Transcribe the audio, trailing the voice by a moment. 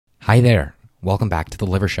Hi there. Welcome back to The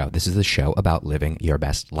Liver Show. This is the show about living your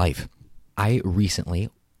best life. I recently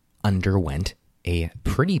underwent a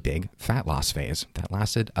pretty big fat loss phase that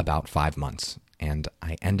lasted about 5 months, and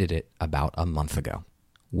I ended it about a month ago.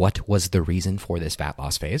 What was the reason for this fat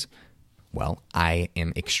loss phase? Well, I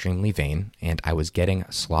am extremely vain, and I was getting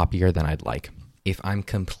sloppier than I'd like. If I'm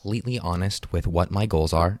completely honest with what my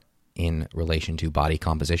goals are in relation to body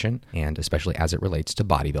composition, and especially as it relates to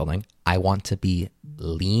bodybuilding, I want to be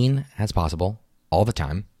lean as possible all the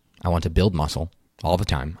time. I want to build muscle all the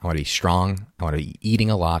time. I want to be strong. I want to be eating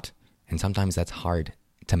a lot. And sometimes that's hard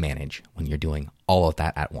to manage when you're doing all of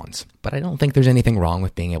that at once. But I don't think there's anything wrong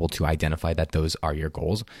with being able to identify that those are your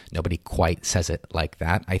goals. Nobody quite says it like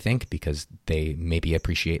that, I think, because they maybe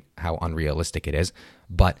appreciate how unrealistic it is.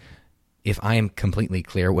 But if I am completely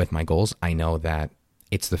clear with my goals, I know that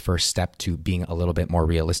it's the first step to being a little bit more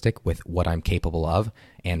realistic with what I'm capable of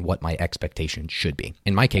and what my expectations should be.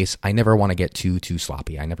 In my case, I never want to get too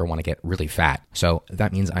sloppy. I never want to get really fat. So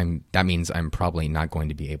that means I'm probably not going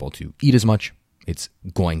to be able to eat as much. It's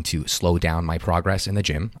going to slow down my progress in the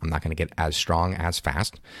gym. I'm not going to get as strong as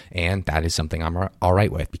fast. And that is something I'm all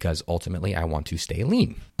right with because ultimately I want to stay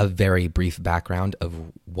lean. A very brief background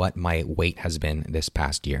of what my weight has been this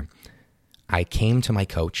past year. I came to my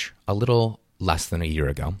coach a little less than a year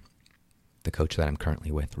ago, the coach that I'm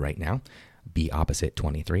currently with right now, It&apos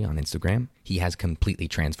on Instagram. He has completely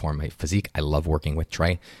transformed my physique. I love working with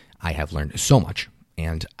Trey. I have learned so much,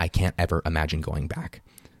 and I can't ever imagine going back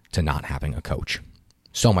to not having a coach.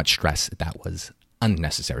 So much stress that was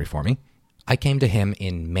unnecessary for me. I came to him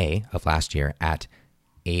in May of last year at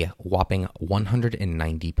a whopping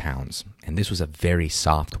 190 pounds, and this was a very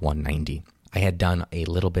soft 190. I had done a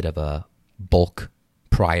little bit of a bulk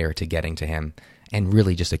prior to getting to him and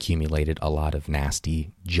really just accumulated a lot of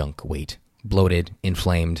nasty junk weight. Bloated,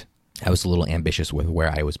 inflamed. I was a little ambitious with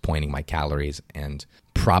where I was pointing my calories and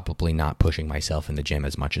probably not pushing myself in the gym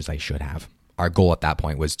as much as I should have. Our goal at that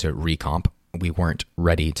point was to recomp. We weren't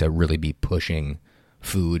ready to really be pushing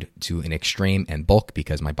food to an extreme and bulk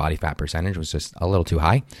because my body fat percentage was just a little too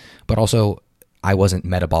high. But also, I wasn't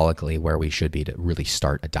metabolically where we should be to really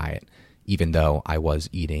start a diet. Even though I was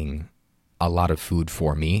eating a lot of food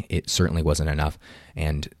for me, it certainly wasn't enough.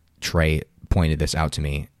 And Trey pointed this out to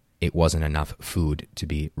me. It wasn't enough food to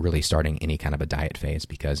be really starting any kind of a diet phase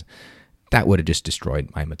because that would have just destroyed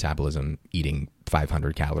my metabolism eating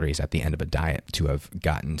 500 calories at the end of a diet to have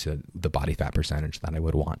gotten to the body fat percentage that I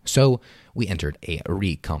would want. So we entered a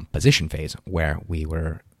recomposition phase where we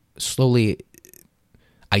were slowly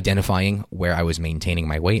identifying where I was maintaining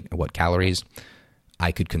my weight and what calories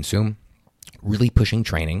I could consume, really pushing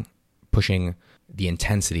training, pushing the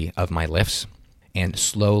intensity of my lifts, and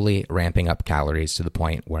slowly ramping up calories to the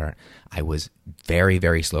point where I was very,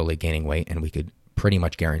 very slowly gaining weight, and we could pretty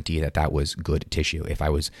much guarantee that that was good tissue if I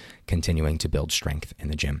was continuing to build strength in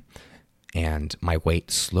the gym. And my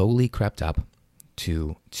weight slowly crept up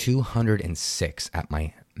to 206 at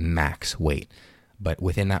my max weight. But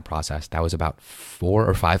within that process, that was about 4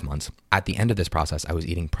 or 5 months. At the end of this process, I was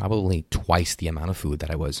eating probably twice the amount of food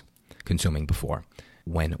that I was consuming before.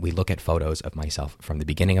 When we look at photos of myself from the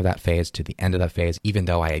beginning of that phase to the end of that phase, even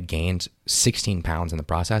though I had gained 16 pounds in the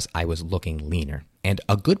process, I was looking leaner. And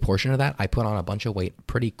a good portion of that, I put on a bunch of weight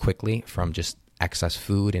pretty quickly from just excess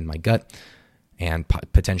food in my gut and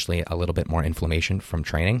potentially a little bit more inflammation from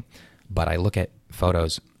training. But I look at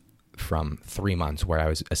photos from 3 months where I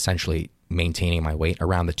was essentially maintaining my weight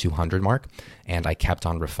around the 200 mark, and I kept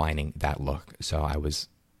on refining that look. So I was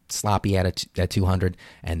sloppy at 200,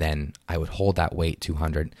 and then I would hold that weight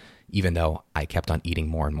 200, even though I kept on eating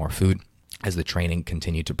more and more food. As the training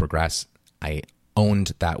continued to progress, I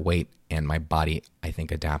owned that weight, and my body, I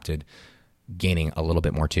think, adapted, gaining a little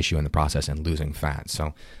bit more tissue in the process and losing fat.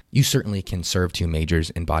 So you certainly can serve 2 majors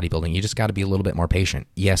in bodybuilding. You just got to be a little bit more patient.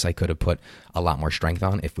 Yes, I could have put a lot more strength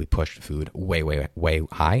on if we pushed food way, way, way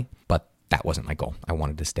high, but that wasn't my goal. I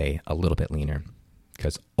wanted to stay a little bit leaner,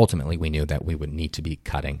 because ultimately we knew that we would need to be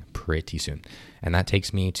cutting pretty soon. And that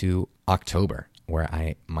takes me to October, where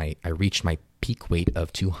I reached my peak weight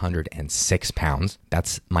of 206 pounds.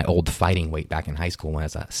 That's my old fighting weight back in high school when I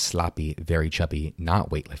was a sloppy, very chubby, not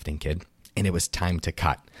weightlifting kid. And it was time to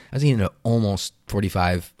cut. I was eating almost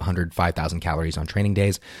 4,500, 5,000 calories on training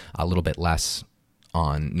days, a little bit less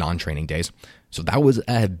on non-training days. So that was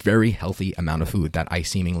a very healthy amount of food that I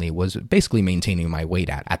seemingly was basically maintaining my weight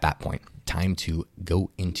at that point. Time to go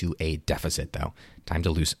into a deficit though. Time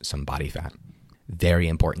to lose some body fat. Very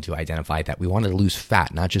important to identify that we want to lose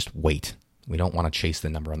fat, not just weight. We don't want to chase the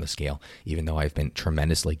number on the scale, even though I've been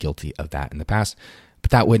tremendously guilty of that in the past.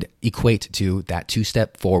 But that would equate to that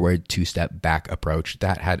 2-step forward, 2-step back approach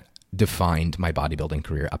that had defined my bodybuilding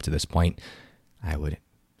career up to this point. I would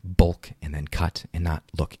bulk and then cut and not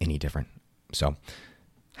look any different. So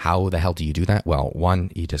how the hell do you do that? Well,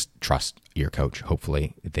 one, you just trust your coach.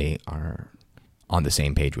 Hopefully they are on the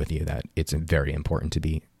same page with you that it's very important to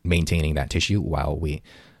be maintaining that tissue while we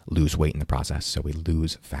lose weight in the process. So we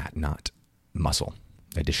lose fat, not muscle.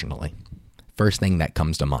 Additionally, first thing that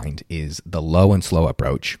comes to mind is the low and slow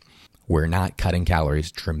approach. We're not cutting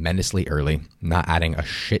calories tremendously early, not adding a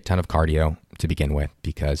shit ton of cardio to begin with,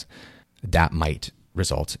 because that might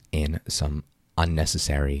result in some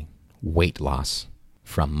unnecessary weight loss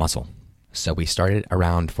from muscle. So we started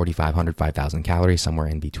around 4,500, 5,000 calories, somewhere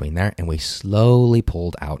in between there, and we slowly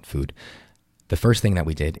pulled out food. The first thing that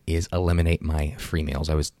we did is eliminate my free meals.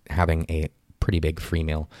 I was having a pretty big free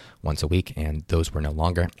meal once a week, and those were no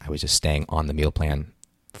longer. I was just staying on the meal plan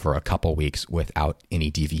for a couple weeks without any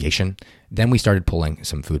deviation. Then we started pulling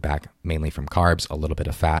some food back, mainly from carbs, a little bit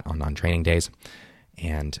of fat on non-training days.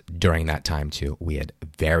 And during that time too, we had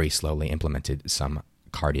very slowly implemented some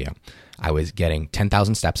cardio. I was getting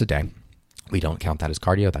 10,000 steps a day. We don't count that as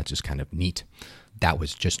cardio. That's just kind of neat. That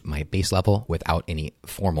was just my base level without any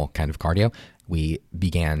formal kind of cardio. We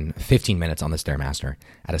began 15 minutes on the Stairmaster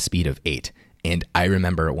at a speed of 8. And I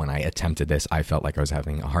remember when I attempted this, I felt like I was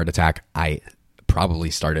having a heart attack. I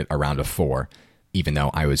probably started around a 4, even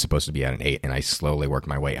though I was supposed to be at an 8. And I slowly worked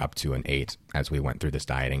my way up to an 8 as we went through this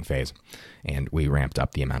dieting phase. And we ramped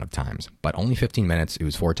up the amount of times. But only 15 minutes. It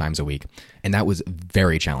was 4 times a week. And that was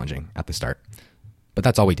very challenging at the start. But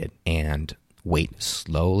that's all we did. And weight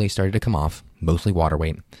slowly started to come off, mostly water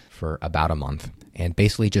weight, for about a month. And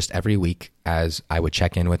basically just every week, as I would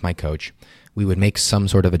check in with my coach, we would make some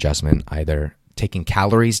sort of adjustment, either taking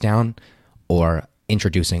calories down or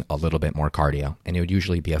introducing a little bit more cardio. And it would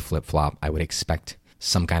usually be a flip-flop. I would expect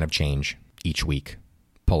some kind of change each week,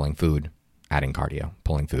 pulling food, adding cardio,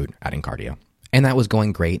 pulling food, adding cardio. And that was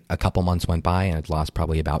going great. A couple months went by and I'd lost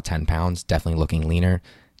probably about 10 pounds, definitely looking leaner,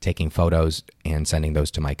 taking photos and sending those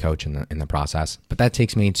to my coach in the process. But that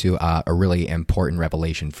takes me to a really important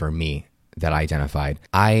revelation for me that I identified.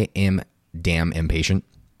 I am damn impatient,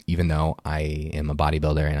 even though I am a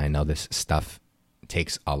bodybuilder and I know this stuff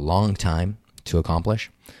takes a long time to accomplish.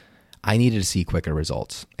 I needed to see quicker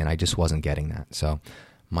results, and I just wasn't getting that. So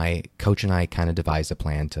my coach and I kind of devised a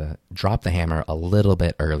plan to drop the hammer a little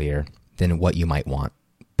bit earlier than what you might want,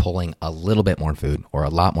 pulling a little bit more food or a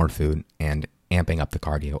lot more food and amping up the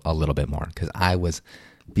cardio a little bit more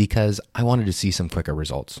because I wanted to see some quicker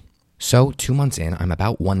results. So 2 months in, I'm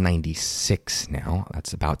about 196 now.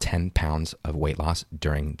 That's about 10 pounds of weight loss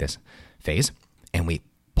during this phase. And we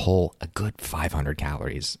pull a good 500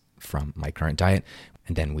 calories from my current diet.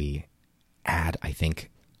 And then we add, I think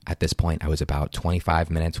at this point, I was about 25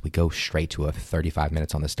 minutes. We go straight to a 35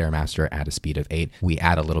 minutes on the Stairmaster at a speed of 8. We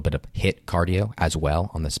add a little bit of HIIT cardio as well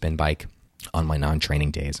on the spin bike on my non-training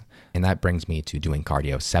days. And that brings me to doing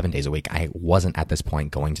cardio 7 days a week. I wasn't at this point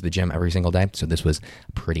going to the gym every single day, so this was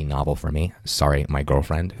pretty novel for me. Sorry, my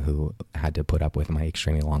girlfriend, who had to put up with my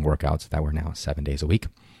extremely long workouts that were now 7 days a week.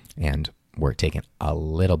 And we're taking a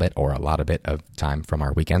little bit or a lot of bit of time from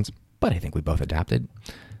our weekends, but I think we both adapted.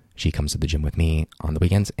 She comes to the gym with me on the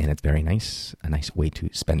weekends, and it's very nice, a nice way to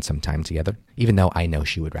spend some time together, even though I know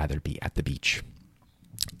she would rather be at the beach.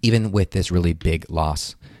 Even with this really big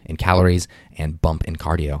loss in calories and bump in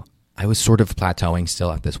cardio, I was sort of plateauing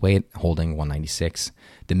still at this weight, holding 196,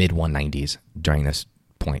 the mid 190s during this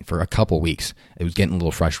point for a couple weeks. It was getting a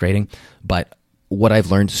little frustrating, but what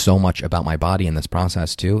I've learned so much about my body in this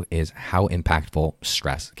process too is how impactful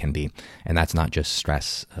stress can be. And that's not just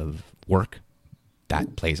stress of work.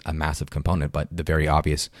 That plays a massive component, but the very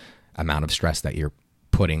obvious amount of stress that you're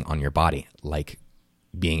putting on your body, like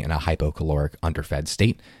being in a hypocaloric, underfed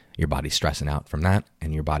state, your body's stressing out from that,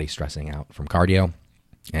 and your body's stressing out from cardio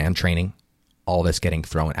and training, all this getting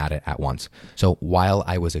thrown at it at once. So while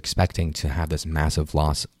I was expecting to have this massive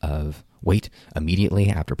loss of weight immediately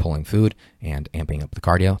after pulling food and amping up the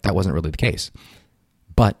cardio, that wasn't really the case.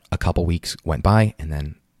 But a couple weeks went by, and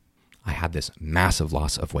then I had this massive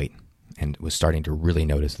loss of weight and was starting to really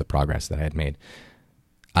notice the progress that I had made.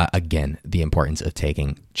 Again, the importance of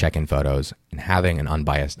taking check-in photos and having an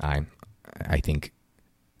unbiased eye. I think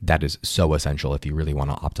that is so essential if you really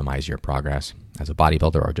want to optimize your progress as a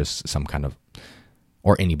bodybuilder or just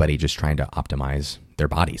or anybody just trying to optimize their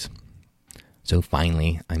bodies. So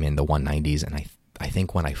finally, I'm in the 190s, and I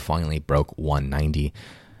think when I finally broke 190,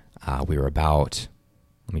 we were about,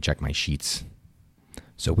 let me check my sheets.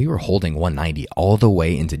 So we were holding 190 all the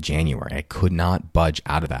way into January. I could not budge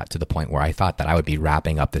out of that to the point where I thought that I would be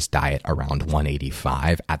wrapping up this diet around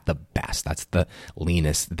 185 at the best. That's the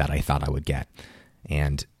leanest that I thought I would get.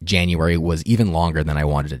 And January was even longer than I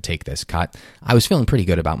wanted to take this cut. I was feeling pretty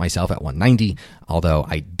good about myself at 190, although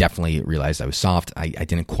I definitely realized I was soft. I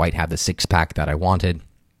didn't quite have the six-pack that I wanted.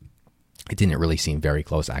 It didn't really seem very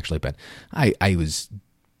close, actually, but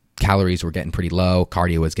calories were getting pretty low.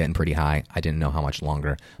 Cardio was getting pretty high. I didn't know how much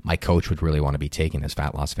longer my coach would really want to be taking this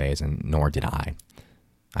fat loss phase, and nor did I.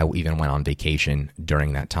 I even went on vacation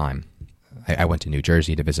during that time. I went to New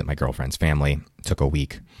Jersey to visit my girlfriend's family. Took a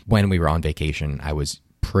week. When we were on vacation, I was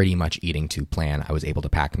pretty much eating to plan. I was able to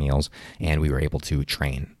pack meals, and we were able to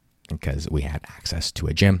train because we had access to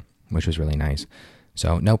a gym, which was really nice.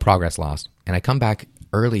 So no progress lost. And I come back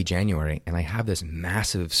early January, and I have this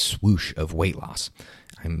massive swoosh of weight loss.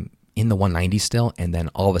 I'm in the 190s still, and then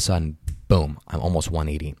all of a sudden, boom, I'm almost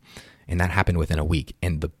 180. And that happened within a week.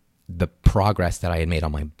 And the progress that I had made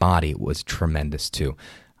on my body was tremendous too.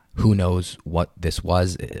 Who knows what this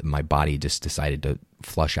was? My body just decided to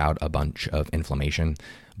flush out a bunch of inflammation,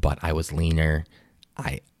 but I was leaner.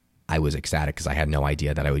 I was ecstatic because I had no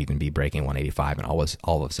idea that I would even be breaking 185, and all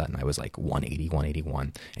of a sudden I was like 180,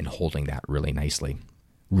 181, and holding that really nicely.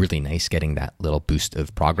 Really nice getting that little boost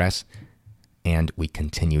of progress. And we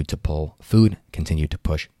continued to pull food, continued to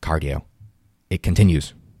push cardio. It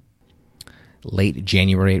continues. Late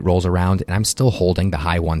January rolls around, and I'm still holding the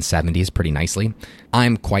high 170s pretty nicely.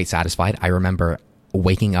 I'm quite satisfied. I remember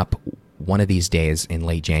waking up one of these days in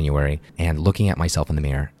late January and looking at myself in the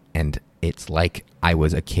mirror, and it's like I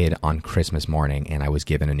was a kid on Christmas morning and I was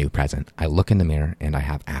given a new present. I look in the mirror and I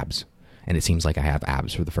have abs, and it seems like I have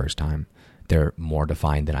abs for the first time. They're more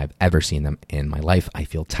defined than I've ever seen them in my life. I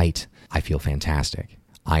feel tight. I feel fantastic.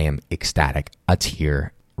 I am ecstatic. A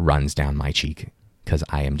tear runs down my cheek because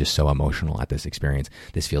I am just so emotional at this experience.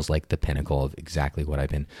 This feels like the pinnacle of exactly what I've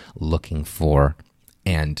been looking for,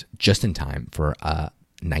 and just in time for a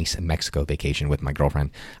nice Mexico vacation with my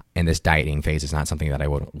girlfriend. And this dieting phase is not something that I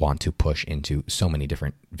would want to push into so many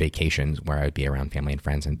different vacations where I would be around family and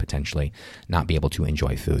friends and potentially not be able to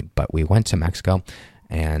enjoy food. But we went to Mexico,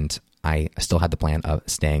 and I still had the plan of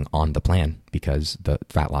staying on the plan because the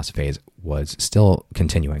fat loss phase was still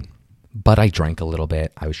continuing. But I drank a little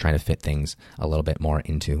bit. I was trying to fit things a little bit more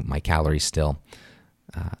into my calories still.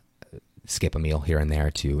 Skip a meal here and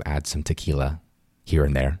there to add some tequila here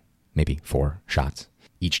and there, maybe 4 shots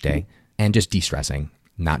each day, and just de-stressing,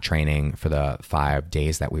 not training for the 5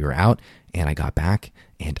 days that we were out. And I got back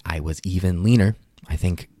and I was even leaner. I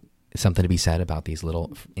think something to be said about these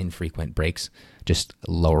little infrequent breaks, just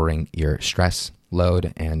lowering your stress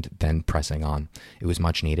load and then pressing on. It was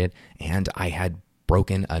much needed. And I had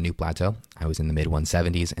broken a new plateau. I was in the mid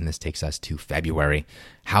 170s, and this takes us to February.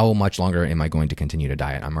 How much longer am I going to continue to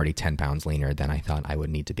diet? I'm already 10 pounds leaner than I thought I would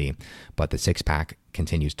need to be, but the six-pack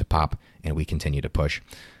continues to pop, and we continue to push.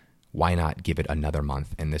 Why not give it another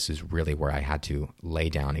month? And this is really where I had to lay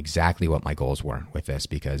down exactly what my goals were with this,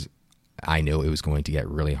 because I knew it was going to get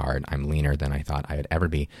really hard. I'm leaner than I thought I would ever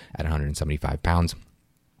be at 175 pounds.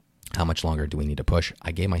 How much longer do we need to push?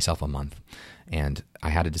 I gave myself a month, and I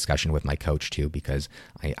had a discussion with my coach too, because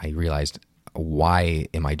I realized, why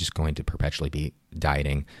am I just going to perpetually be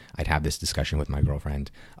dieting? I'd have this discussion with my girlfriend.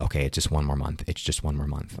 Okay, it's just one more month. It's just one more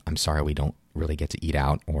month. I'm sorry we don't really get to eat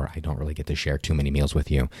out, or I don't really get to share too many meals with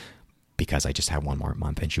you because I just have one more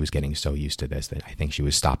month. And she was getting so used to this that I think she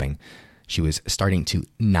was stopping. She was starting to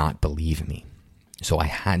not believe me. So I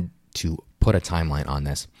had to put a timeline on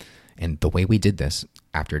this. And the way we did this,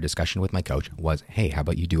 after a discussion with my coach, was, hey, how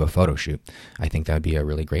about you do a photo shoot? I think that would be a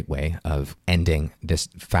really great way of ending this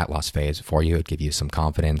fat loss phase for you. It'd give you some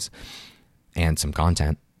confidence and some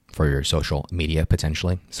content for your social media,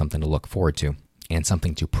 potentially, something to look forward to and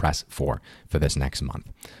something to press for this next month.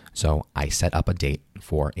 So I set up a date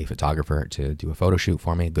for a photographer to do a photo shoot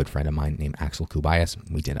for me, a good friend of mine named Axel Kubayas.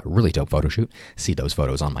 We did a really dope photo shoot. See those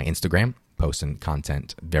photos on my Instagram, posting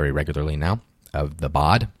content very regularly now of the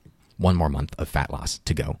bod. One more month of fat loss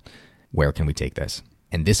to go. Where can we take this?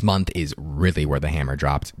 And this month is really where the hammer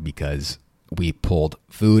dropped, because we pulled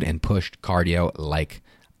food and pushed cardio like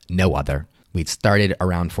no other. We'd started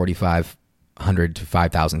around 4,500 to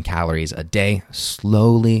 5,000 calories a day,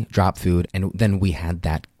 slowly dropped food, and then we had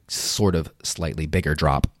that sort of slightly bigger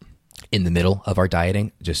drop in the middle of our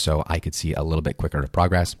dieting, just so I could see a little bit quicker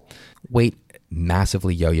progress. Weight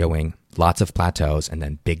massively yo-yoing, lots of plateaus, and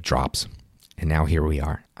then big drops. And now here we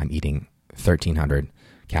are. I'm eating 1,300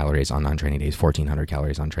 calories on non-training days, 1,400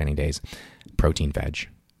 calories on training days, protein veg,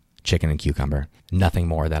 chicken and cucumber, nothing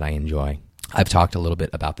more that I enjoy. I've talked a little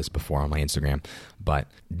bit about this before on my Instagram, but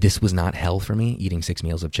this was not hell for me, eating 6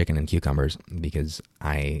 meals of chicken and cucumbers, because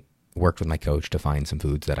I worked with my coach to find some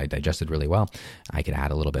foods that I digested really well. I could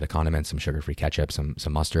add a little bit of condiments, some sugar-free ketchup, some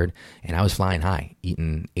mustard, and I was flying high,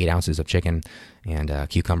 eating 8 ounces of chicken and a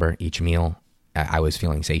cucumber each meal. I was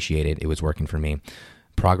feeling satiated. It was working for me.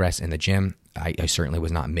 Progress in the gym, I certainly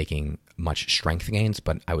was not making much strength gains,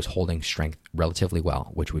 but I was holding strength relatively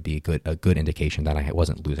well, which would be a good indication that I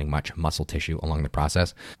wasn't losing much muscle tissue along the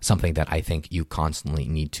process, something that I think you constantly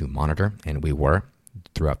need to monitor, and we were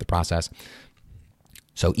throughout the process.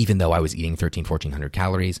 So even though I was eating 1,400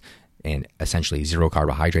 calories and essentially zero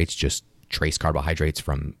carbohydrates, just trace carbohydrates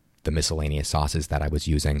from the miscellaneous sauces that I was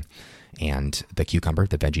using and the cucumber,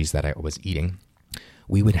 the veggies that I was eating,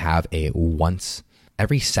 we would have a once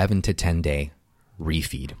every 7 to 10 day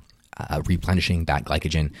refeed, replenishing that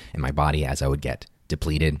glycogen in my body as I would get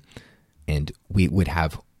depleted. And we would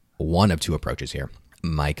have one of two approaches here.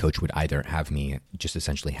 My coach would either have me just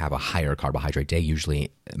essentially have a higher carbohydrate day,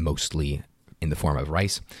 usually mostly in the form of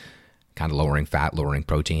rice, kind of lowering fat, lowering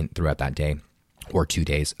protein throughout that day, or 2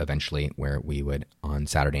 days eventually where we would on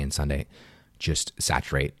Saturday and Sunday just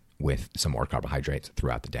saturate with some more carbohydrates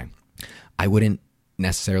throughout the day. I wouldn't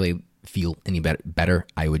necessarily feel any better.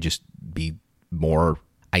 I would just be more,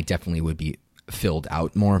 I definitely would be filled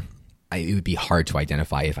out more. It would be hard to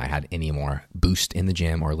identify if I had any more boost in the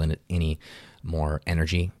gym or any more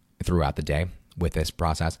energy throughout the day with this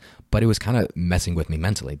process, but it was kind of messing with me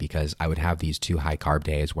mentally because I would have these 2 high carb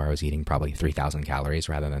days where I was eating probably 3,000 calories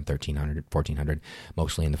rather than 1,300, 1,400,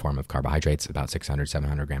 mostly in the form of carbohydrates, about 600,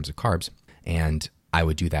 700 grams of carbs. And I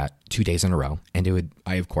would do that 2 days in a row. And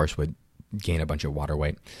I of course would gain a bunch of water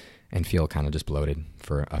weight and feel kind of just bloated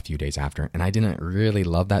for a few days after. And I didn't really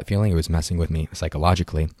love that feeling. It was messing with me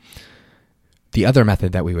psychologically. The other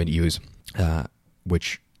method that we would use,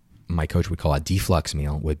 which my coach would call a deflux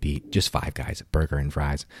meal, would be just Five Guys, burger and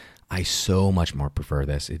fries. I so much more prefer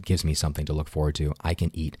this. It gives me something to look forward to. I can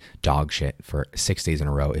eat dog shit for 6 days in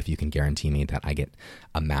a row if you can guarantee me that I get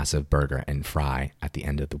a massive burger and fry at the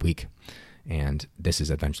end of the week. And this is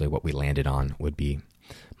eventually what we landed on, would be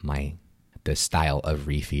the style of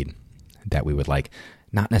refeed that we would like.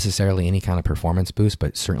 Not necessarily any kind of performance boost,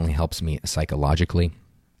 but certainly helps me psychologically.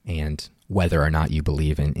 And whether or not you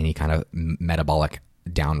believe in any kind of metabolic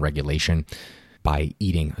down regulation by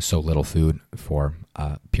eating so little food for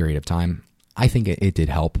a period of time, I think it did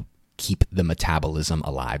help keep the metabolism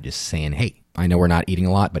alive. Just saying, hey, I know we're not eating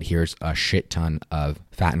a lot, but here's a shit ton of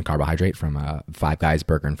fat and carbohydrate from Five Guys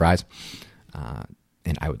burger and fries.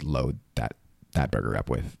 And I would load that burger up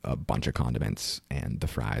with a bunch of condiments and the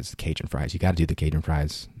fries, the Cajun fries. You got to do the Cajun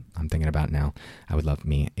fries. I'm thinking about it now. I would love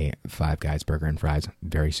me a Five Guys burger and fries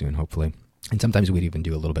very soon, hopefully. And sometimes we'd even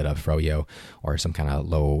do a little bit of froyo or some kind of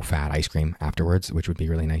low-fat ice cream afterwards, which would be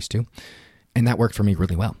really nice too. And that worked for me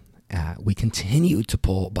really well. We continued to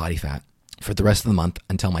pull body fat for the rest of the month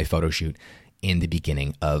until my photo shoot in the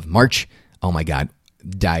beginning of March. Oh my God,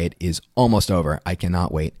 diet is almost over. I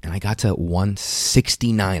cannot wait. And I got to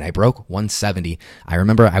 169. I broke 170. I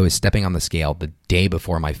remember I was stepping on the scale the day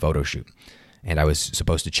before my photo shoot, and I was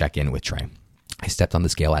supposed to check in with Trey. I stepped on the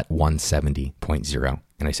scale at 170.0,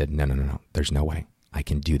 and I said, no, there's no way I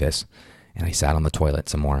can do this. And I sat on the toilet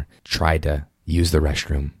some more, tried to use the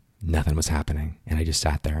restroom. Nothing was happening. And I just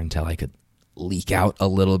sat there until I could leak out a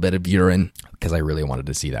little bit of urine because I really wanted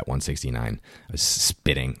to see that 169. I was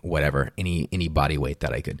spitting whatever, any body weight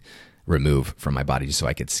that I could remove from my body just so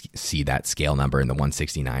I could see that scale number in the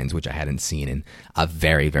 169s, which I hadn't seen in a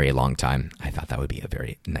very, very long time. I thought that would be a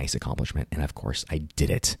very nice accomplishment. And of course, I did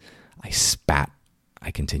it. I spat. I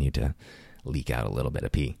continued to leak out a little bit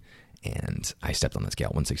of pee. And I stepped on the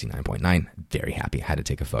scale, 169.9. Very happy. I had to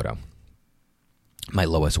take a photo. My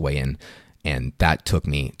lowest weigh-in. And that took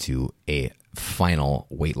me to a final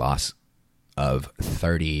weight loss of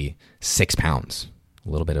 36 pounds. A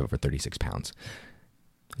little bit over 36 pounds.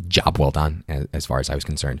 Job well done, as far as I was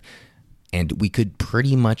concerned. And we could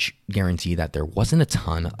pretty much guarantee that there wasn't a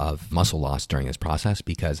ton of muscle loss during this process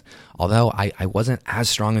because although I wasn't as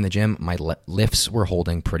strong in the gym, my lifts were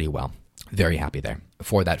holding pretty well. Very happy there.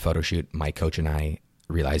 For that photo shoot, my coach and I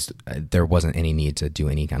realized there wasn't any need to do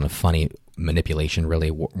any kind of funny manipulation, really.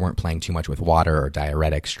 Weren't playing too much with water or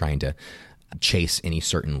diuretics, trying to chase any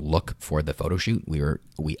certain look for the photo shoot.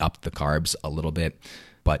 We upped the carbs a little bit,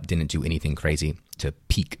 but didn't do anything crazy to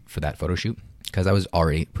peak for that photo shoot because I was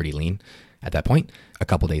already pretty lean at that point. A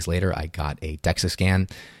couple days later, I got a DEXA scan.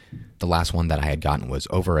 The last one that I had gotten was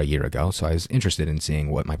over a year ago, so I was interested in seeing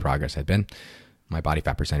what my progress had been. My body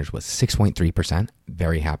fat percentage was 6.3%.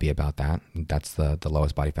 Very happy about that. That's the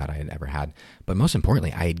lowest body fat I had ever had. But most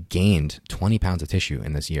importantly, I had gained 20 pounds of tissue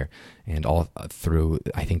in this year, and all through,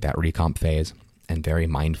 I think, that recomp phase and very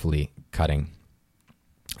mindfully cutting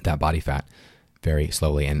that body fat very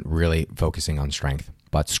slowly and really focusing on strength.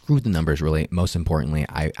 But screw the numbers, really. Most importantly,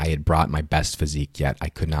 I had brought my best physique yet. I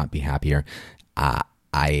could not be happier.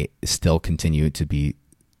 I still continue to be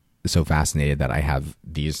so fascinated that I have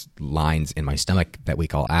these lines in my stomach that we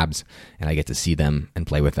call abs, and I get to see them and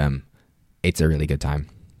play with them. It's a really good time.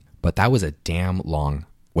 But that was a damn long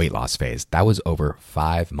weight loss phase. That was over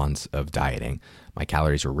 5 months of dieting. My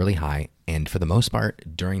calories were really high, and for the most part,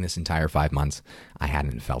 during this entire 5 months, I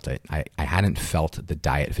hadn't felt it. I hadn't felt the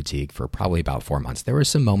diet fatigue for probably about 4 months. There were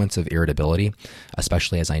some moments of irritability,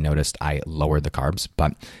 especially as I noticed I lowered the carbs,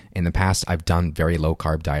 but in the past, I've done very low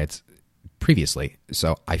carb diets previously,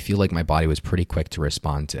 so I feel like my body was pretty quick to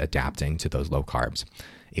respond to adapting to those low carbs.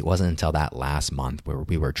 It wasn't until that last month where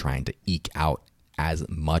we were trying to eke out as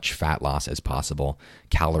much fat loss as possible.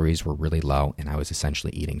 Calories were really low, and I was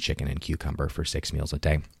essentially eating chicken and cucumber for 6 meals a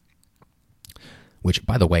day, which,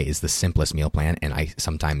 by the way, is the simplest meal plan. And I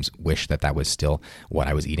sometimes wish that that was still what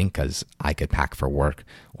I was eating, because I could pack for work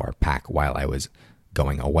or pack while I was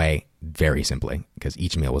going away very simply, because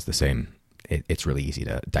each meal was the same. It's really easy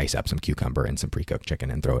to dice up some cucumber and some pre-cooked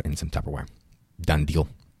chicken and throw it in some Tupperware. Done deal.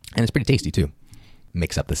 And it's pretty tasty too.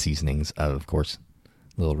 Mix up the seasonings, of course.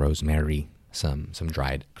 A little rosemary, some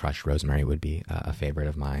dried crushed rosemary would be a favorite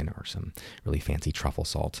of mine, or some really fancy truffle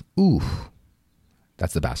salt. Ooh,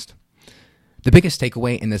 that's the best. The biggest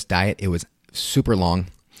takeaway in this diet, it was super long.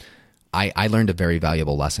 I learned a very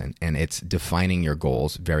valuable lesson, and it's defining your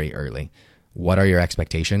goals very early. What are your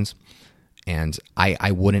expectations? And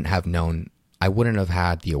I wouldn't have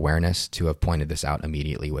had the awareness to have pointed this out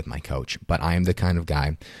immediately with my coach, but I am the kind of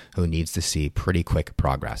guy who needs to see pretty quick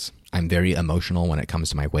progress. I'm very emotional when it comes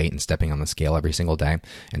to my weight and stepping on the scale every single day,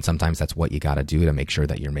 and sometimes that's what you got to do to make sure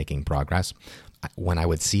that you're making progress. When I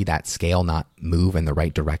would see that scale not move in the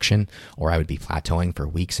right direction, or I would be plateauing for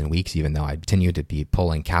weeks and weeks, even though I continued to be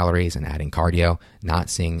pulling calories and adding cardio, not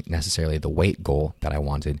seeing necessarily the weight goal that I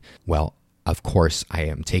wanted, well, of course, I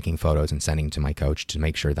am taking photos and sending to my coach to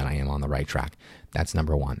make sure that I am on the right track. That's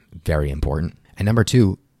number one, very important. And number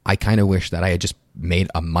two, I kind of wish that I had just made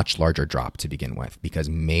a much larger drop to begin with, because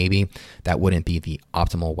maybe that wouldn't be the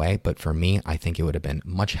optimal way. But for me, I think it would have been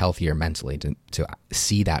much healthier mentally to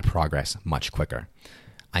see that progress much quicker.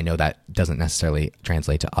 I know that doesn't necessarily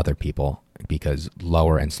translate to other people, because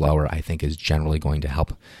lower and slower, I think, is generally going to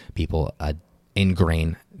help people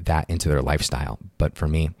ingrain that into their lifestyle. But for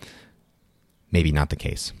me, maybe not the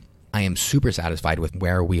case. I am super satisfied with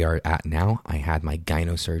where we are at now. I had my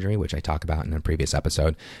gyno surgery, which I talked about in a previous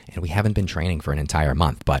episode, and we haven't been training for an entire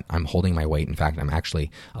month, but I'm holding my weight. In fact, I'm actually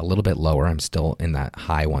a little bit lower. I'm still in that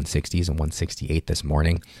high 160s and 168 this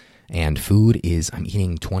morning. And food is, I'm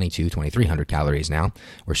eating 2,300 calories now.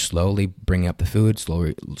 We're slowly bringing up the food,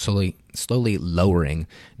 slowly lowering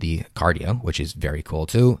the cardio, which is very cool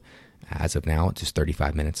too. As of now, just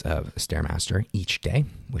 35 minutes of Stairmaster each day,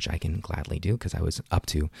 which I can gladly do because I was up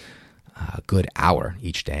to a good hour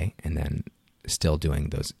each day, and then still doing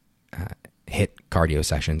those HIIT cardio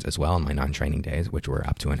sessions as well on my non-training days, which were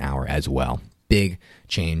up to an hour as well. Big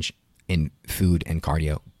change in food and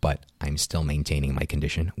cardio, but I'm still maintaining my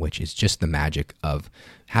condition, which is just the magic of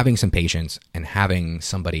having some patience and having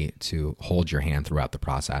somebody to hold your hand throughout the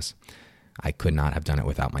process. I could not have done it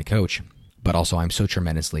without my coach. But also, I'm so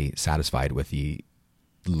tremendously satisfied with the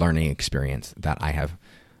learning experience that I have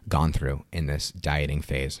gone through in this dieting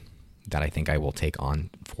phase that I think I will take on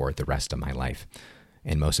for the rest of my life.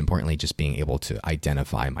 And most importantly, just being able to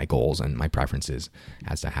identify my goals and my preferences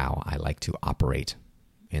as to how I like to operate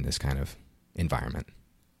in this kind of environment.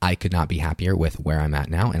 I could not be happier with where I'm at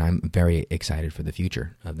now, and I'm very excited for the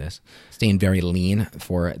future of this. Staying very lean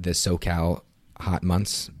for the SoCal hot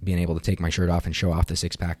months, being able to take my shirt off and show off the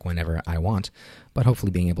six-pack whenever I want, but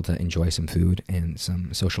hopefully being able to enjoy some food and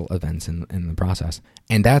some social events in the process.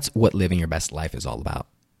 And that's what living your best life is all about.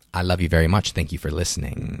 I love you very much. Thank you for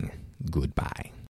listening. Goodbye.